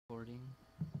recording.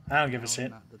 I don't give a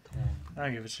shit. Not the tone. I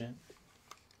don't give a shit.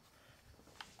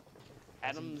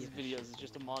 Adam's videos is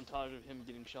just a montage of him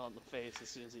getting shot in the face as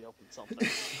soon as he opens something.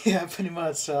 Yeah, pretty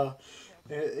much. So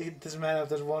it doesn't matter if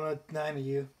there's 1 or 9 of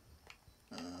you.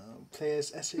 Play as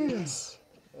SAS.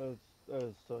 That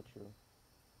is so true.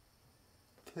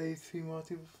 Play 3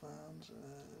 multiple rounds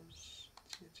as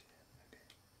GG.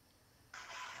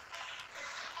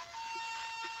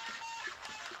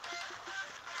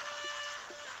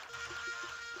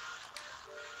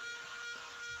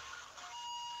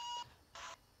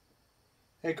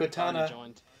 Hey, Cortana.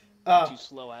 Joined. Oh. Too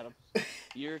slow, Adam.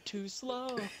 You're too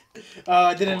slow. Oh,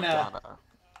 it didn't update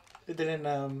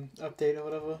or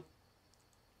whatever.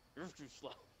 You're too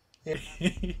slow. Yeah.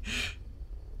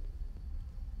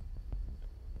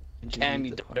 Can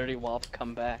you dirty wop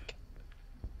come back?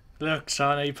 Look,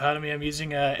 son, are you proud of me? I'm using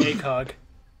ACOG.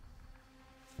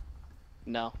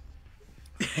 No.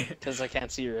 Because I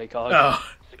can't see your ACOG. Oh.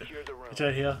 Secure the room. It's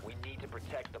right here. We need to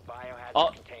protect the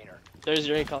biohazard container. There's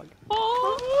your ACOG.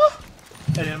 Oh!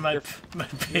 And then my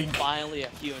pink. Finally a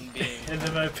human being. And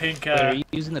then my pink. Wait, are you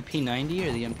using the P90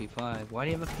 or the MP5? Why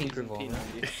do you have a pink revolver?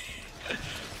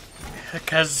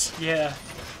 Because, yeah.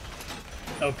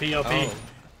 OP. Oh,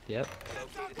 yep.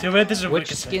 Too bad this is a Which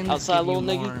wicked skins outside, give you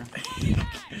little more?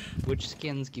 Which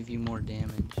skins give you more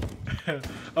damage?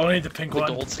 Only the pink one.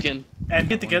 The gold skin. And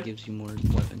get the One good. gives you more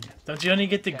weapons. Don't you only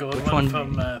get the gold Which one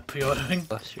one? from pre-ordering?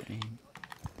 Plus your aim.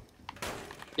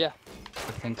 Yeah.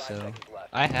 I think so.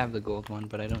 I have the gold one,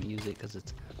 but I don't use it because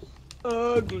it's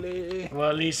ugly. Well,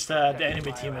 at least the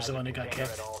enemy team is the one who got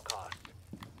kicked.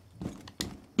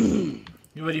 You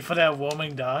ready for that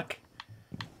warming dark?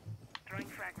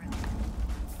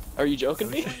 Are you joking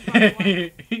me?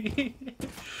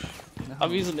 No.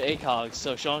 I'm using the ACOG,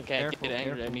 so Sean can't get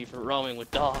angry at me for roaming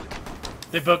with dog.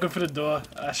 They broke up for the door.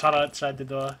 I shot outside the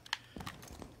door.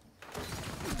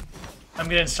 I'm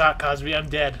getting shot, Cosby. I'm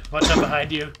dead. Watch out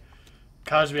behind you.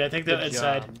 Cosby, I think they're Good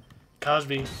inside. job.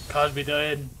 Cosby,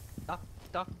 they're in.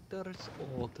 Doctor's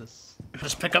orders.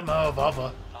 Just pick up my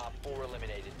revolver. Op 4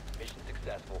 eliminated. Mission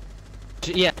successful.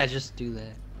 Yeah, just do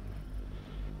that.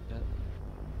 Yep.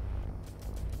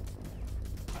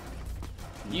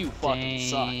 You fucking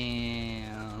suck.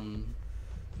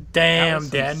 Damn, That was some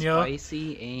Daniel.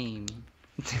 Spicy aim.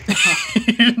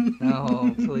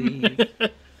 No, please.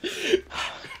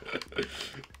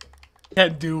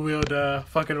 Can't dual wield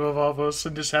fucking revolvers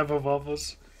and just have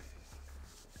revolvers.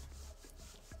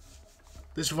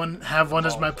 This one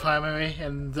as my primary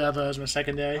and the other as my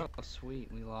secondary. Oh, sweet.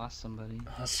 We lost somebody.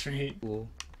 Oh, sweet. Cool.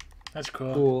 That's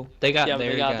cool. Cool. They got Yeah,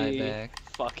 their they got guy the back.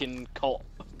 fucking cult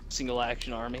single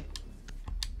action army.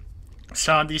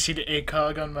 Sean, do you see the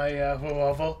ACOG on my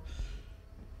revolver?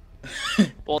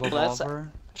 Well, that's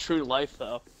Revolver. true life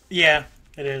though. Yeah,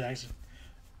 it is actually.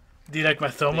 Do you like my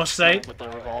thermal sight? With the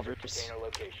revolvers. Container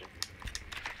location.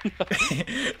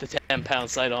 The 10-pound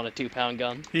sight on a 2-pound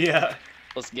gun. Yeah.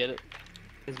 Let's get it.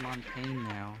 Is Montaigne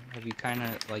now? Have you kind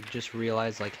of like just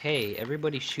realized like, hey,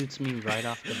 everybody shoots me right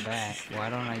off the bat. Why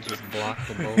don't I just block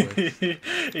the bullets?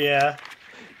 Yeah.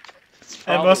 It's And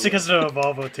probably- mostly because of the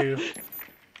revolver too.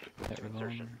 That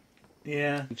revolver.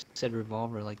 Yeah. You've said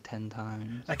revolver like 10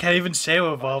 times. I can't even say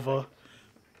revolver.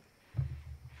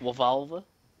 Revolver?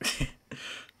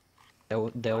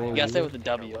 You You gotta say with a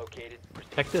W. Located.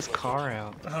 Check this car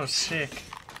out. Oh, sick.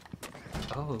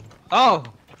 Oh. Oh!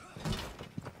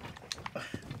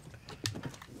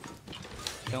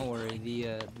 Don't worry,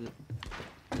 the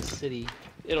city.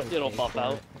 It'll will pay pop for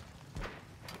out. it.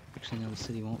 Actually, no, the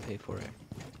city won't pay for it.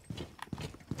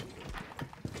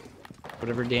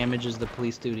 Whatever damages the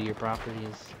police do to your property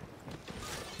is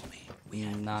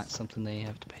not something they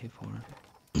have to pay for.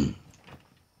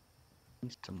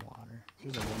 Need some water.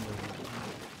 Here's a window.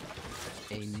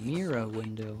 A mirror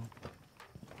window.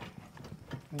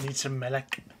 Need some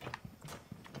milk.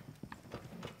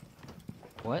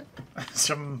 What?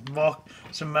 Some milk.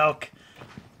 Some milk.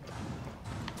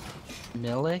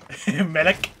 Milk?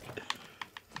 Milk.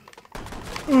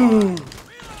 Ooh.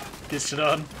 Get shit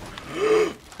on.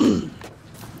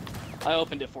 I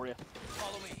opened it for you.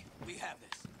 Follow me. We have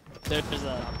this. There's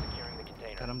a. Securing the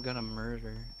container. That I'm gonna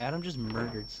murder. Adam just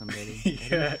murdered somebody. How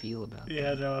do Yeah. you feel about that?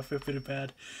 Yeah, no, I feel pretty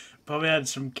bad. Probably had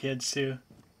some kids too.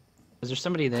 Is there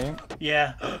somebody there?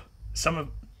 Yeah. Some of.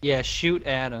 Yeah, shoot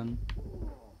Adam.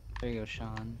 There you go,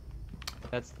 Sean.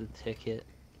 That's the ticket.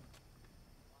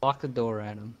 Lock the door,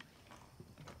 Adam.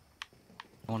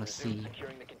 I wanna see.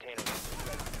 Securing the container.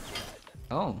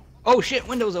 Oh. Oh shit,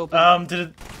 window's open!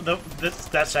 To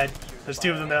that side. There's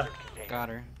 2 of them there. Got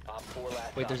her. Op 4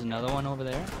 last Wait, there's another one over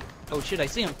there? Oh shit, I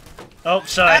see him! Oh,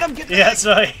 sorry. Adam, get Yeah,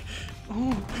 sorry.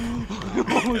 Oh.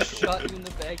 Oh, shot you in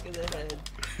the back of the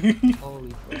head.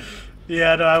 Holy fuck.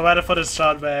 Yeah, no, I might have put a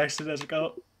shot by accident. Let's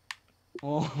go.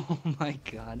 Oh my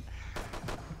god.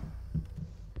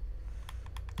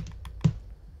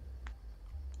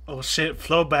 Oh shit,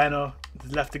 Flow Banner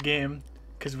left the game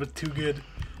because we're too good.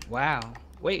 Wow.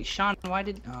 Wait, Sean, why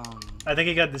did I think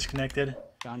he got disconnected.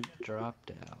 Sean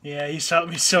dropped out? Yeah, he shot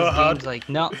me so His hard. game's like,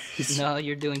 no, no,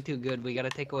 you're doing too good. We gotta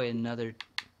take away another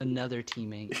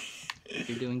teammate.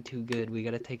 You're doing too good. We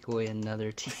gotta take away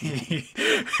another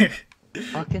teammate.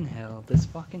 Fucking hell, this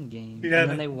fucking game. Yeah,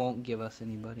 And then they won't give us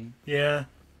anybody. Yeah.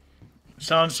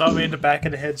 Someone shot me in the back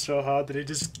of the head so hard that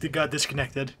he got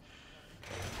disconnected.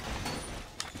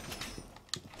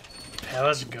 Hell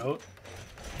is a goat.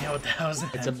 Yeah, what the hell is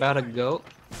that? It's about a goat,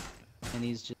 and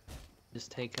he's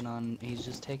just taking on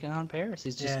Paris.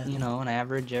 He's just, Yeah. you know, an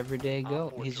average everyday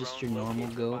goat. He's just your normal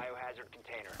goat. Biohazard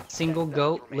container. Single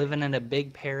goat living in a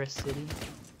big Paris city.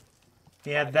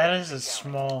 Yeah, that is a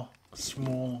small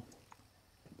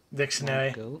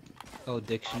dictionary. Goat? Oh,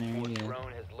 dictionary, yeah.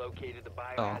 Drone has located the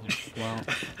Oh, biohazard. well.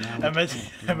 now I we meant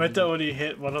can't I meant do to only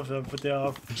hit one of them, but they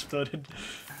all exploded.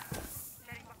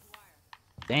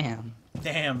 Damn.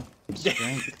 Damn.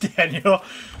 Strength. Daniel.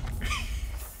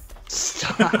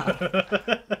 Stop.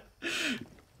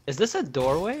 Is this a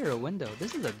doorway or a window?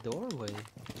 This is a doorway.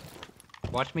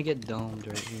 Watch me get domed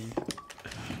right here.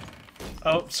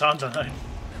 Oh, sounds online.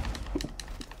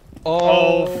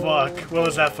 Oh, fuck. What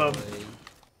was that from? boy.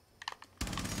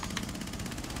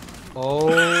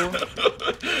 Oh.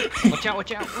 Watch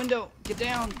out. Window. Get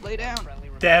down. Lay down.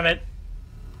 Damn it.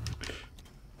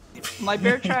 My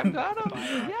bear trap got him.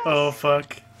 Yes. Oh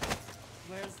fuck.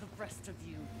 Where's the rest of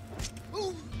you?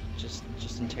 Just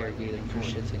interrogate him for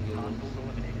shits and giggles.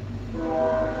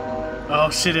 Oh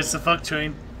shit, it's the fuck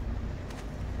train.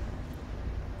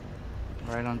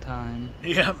 Right on time.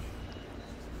 Yep.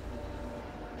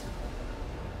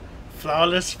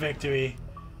 Flawless victory.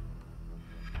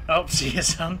 Oh, see you,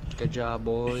 son. Good job,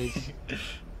 boys.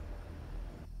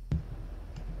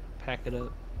 Pack it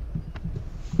up.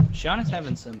 Sean is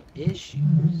having some issues.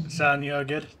 Son, you're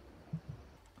good.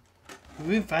 We've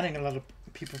been fighting a lot of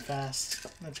people fast.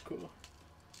 That's cool.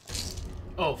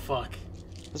 Oh fuck.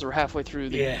 Because we're halfway through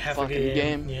the Yeah, half a fucking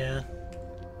game. Yeah.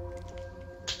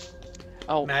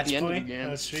 Oh, Match the end of point. the game.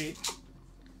 Oh sweet.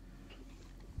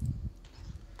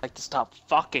 Like to stop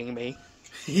fucking me.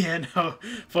 Yeah, no.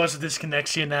 Force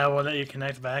disconnects you now. Won't let you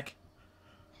connect back.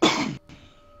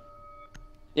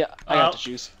 Yeah, I got Oh. to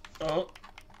choose. Oh.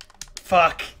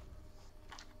 Fuck.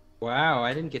 Wow,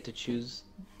 I didn't get to choose.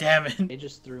 Damn it. They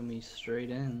just threw me straight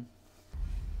in.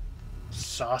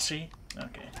 Saucy.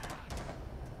 Okay.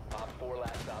 Op 4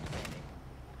 last stop standing.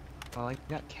 Well, I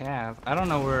got Cav. I don't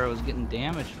know where I was getting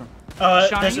damaged from. Oh,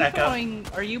 Sean, there's Echo.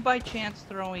 are you by chance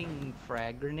throwing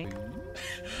frag grenades?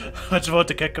 Let's vote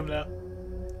to kick him now.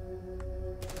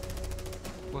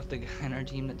 With the guy on our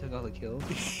team that took all the kills?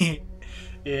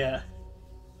 Yeah.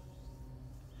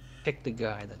 Pick the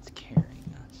guy that's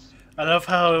carrying us. I love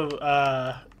how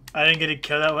I didn't get a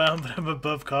kill that round, but I'm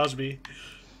above Cosby.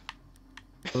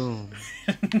 Boom.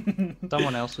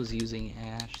 Someone else was using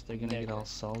Ash. They're gonna get all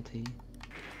salty.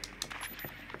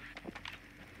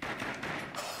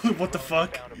 What the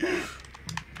fuck? Found a bomb.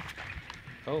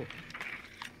 Oh.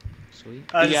 Sweet.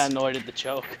 I He got just, annoyed at the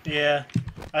choke. yeah,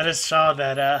 I just saw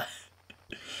that. I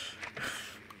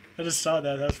just saw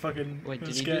that. That was fucking. Wait, that did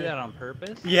was you scary. do that on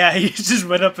purpose? Yeah, he just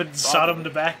went up and shot him in the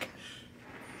back.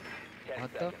 10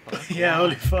 What the seconds. fuck? Yeah,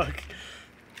 holy fuck.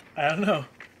 I don't know.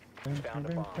 Found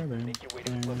a bomb. Make your way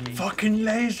to its location. Fucking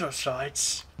laser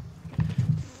sights.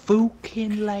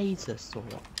 Fucking laser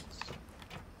swords.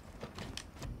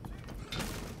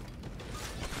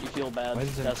 You feel bad. Why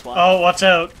is it- That's why. Oh, watch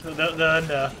out.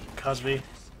 The Cosby.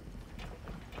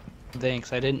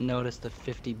 Thanks, I didn't notice the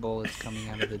 50 bullets coming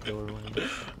out of the doorway.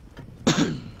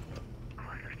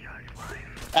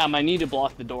 I need to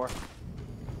block the door.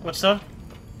 What's up?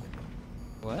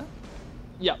 What?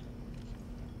 Yep.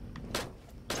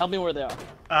 Tell me where they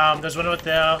are. There's one right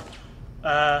there.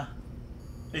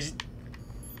 Is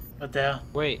right there.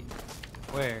 Wait.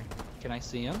 Where? Can I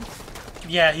see him?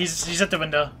 Yeah, he's at the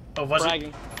window. Oh, was Bragging.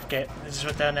 it? Okay, he's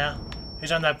right there now.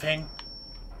 He's on that ping.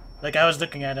 Like I was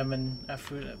looking at him and I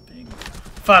threw that ping.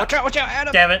 Fuck! Watch out,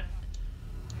 Adam! Damn it!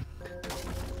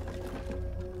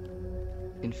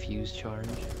 Confused charge.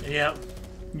 Yep.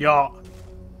 Yeah.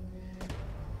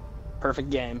 Perfect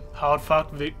game. Hard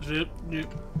fuck.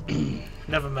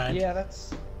 Never mind. Yeah,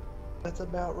 that's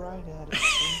about right,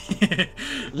 Adam.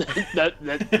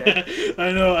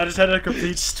 I know. I just had a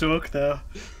complete stroke though.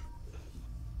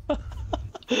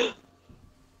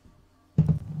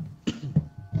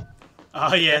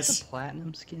 Oh yes. That's a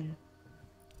platinum skin?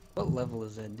 What level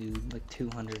is that dude? Like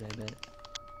 200, I bet.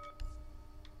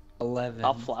 11.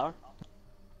 Top flower?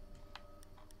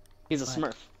 He's a What?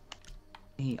 smurf.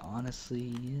 He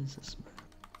honestly is a smurf.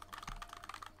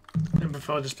 And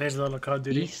before just plays a little Call of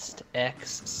Duty. East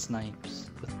X snipes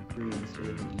with 3 and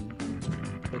 3.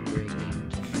 What a great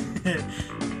game.